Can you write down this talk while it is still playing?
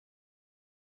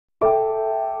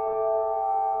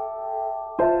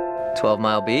12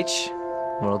 Mile Beach,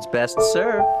 world's best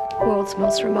surf. World's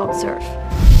most remote surf.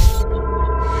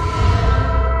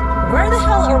 Where the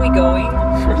hell are we going?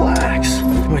 Relax.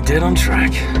 We're dead on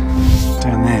track.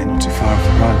 Down there, not too far off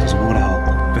the road, there's a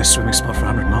waterhole. Best swimming spot for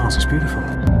 100 miles. It's beautiful.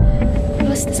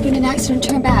 Must there's been an accident.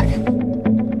 Turn back.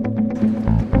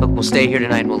 Look, we'll stay here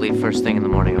tonight and we'll leave first thing in the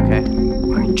morning, okay?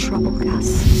 We're in trouble,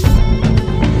 Gus.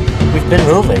 We've been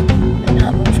moving. We're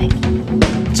not moving.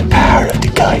 It's the power of the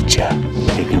gaija.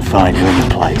 You can find you any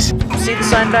place. See the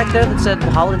sign back there that said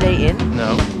Holiday Inn?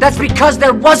 No. That's because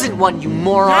there wasn't one, you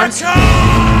morons!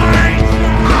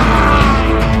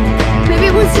 Maybe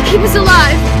it wants to keep us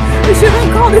alive. I sure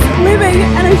don't call this living,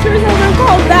 and I sure as hell don't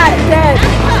call that dead.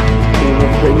 He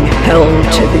will bring hell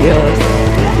to the earth.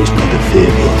 That is not a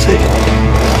fearful thing.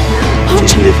 It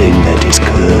is living that is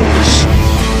cursed.